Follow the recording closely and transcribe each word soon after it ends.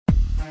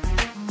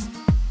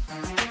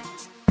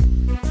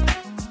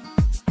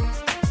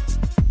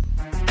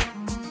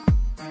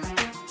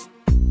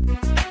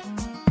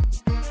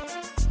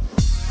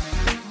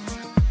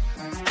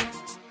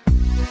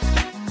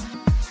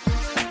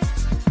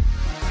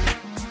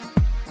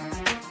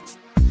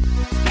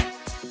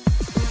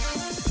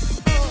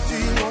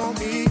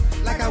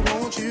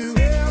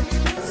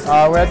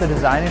We're at the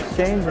Design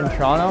Exchange in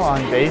Toronto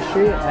on Bay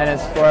Street, and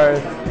it's for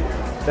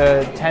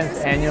the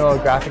 10th annual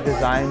graphic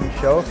design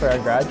show for our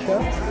grad show.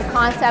 The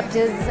concept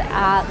is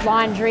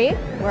laundry.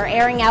 We're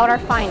airing out our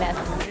finest.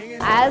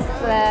 As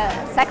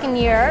the second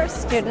year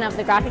student of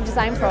the graphic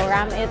design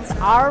program, it's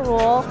our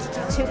role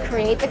to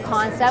create the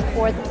concept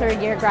for the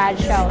third year grad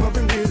show.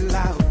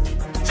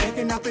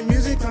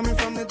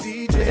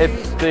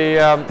 It's the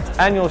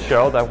annual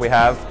show that we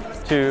have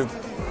to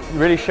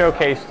really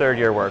showcase third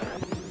year work.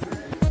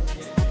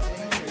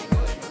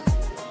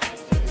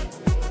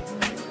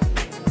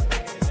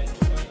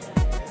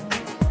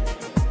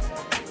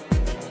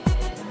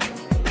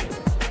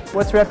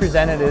 What's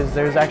represented is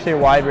there's actually a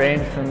wide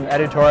range from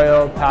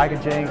editorial,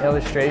 packaging,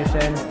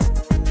 illustration.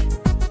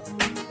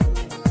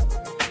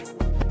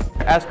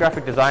 As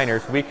graphic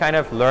designers, we kind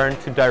of learn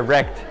to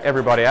direct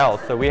everybody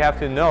else. So we have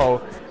to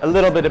know a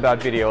little bit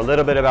about video, a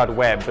little bit about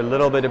web, a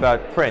little bit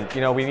about print. You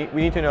know, we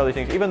need to know these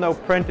things. Even though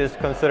print is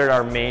considered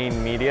our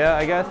main media,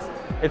 I guess,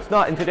 it's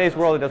not. In today's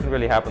world, it doesn't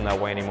really happen that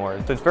way anymore.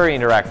 So it's very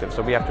interactive.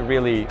 So we have to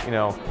really, you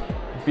know,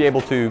 be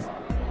able to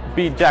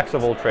be jacks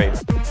of all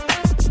trades.